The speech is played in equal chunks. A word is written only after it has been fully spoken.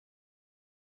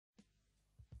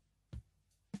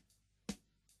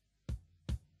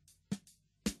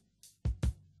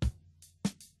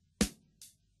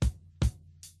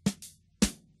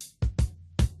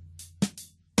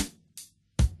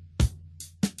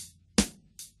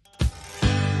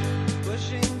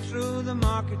dashing through the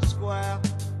market square.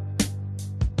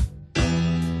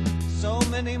 So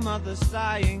many mothers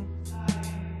sighing.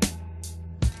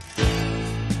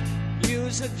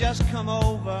 News had just come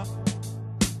over.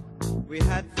 We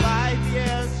had 5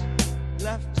 years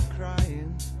left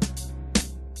crying.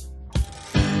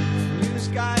 News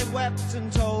guy wept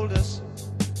and told us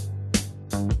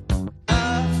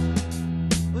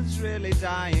Earth was really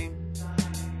dying.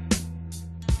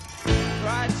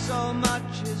 Cried so much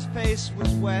his face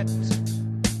was wet.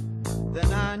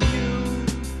 Then I knew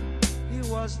he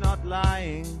was not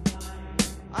lying.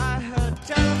 I heard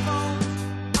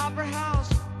telephones, opera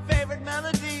house, favorite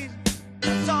melodies.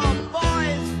 I saw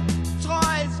boys,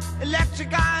 toys,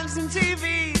 electric irons and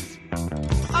TVs.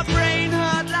 My brain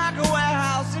hurt like a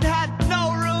warehouse, it had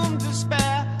no room to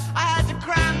spare. I had to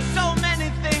cram so many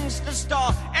things to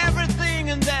store everything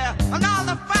in there. And all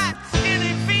the fat,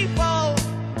 skinny people,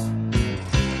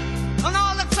 and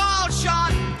all the tall,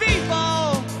 short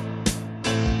people,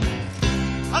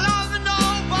 and all the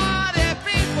nobody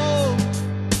people,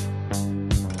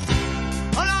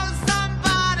 and all the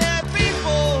somebody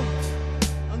people.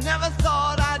 I never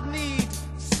thought I'd need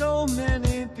so many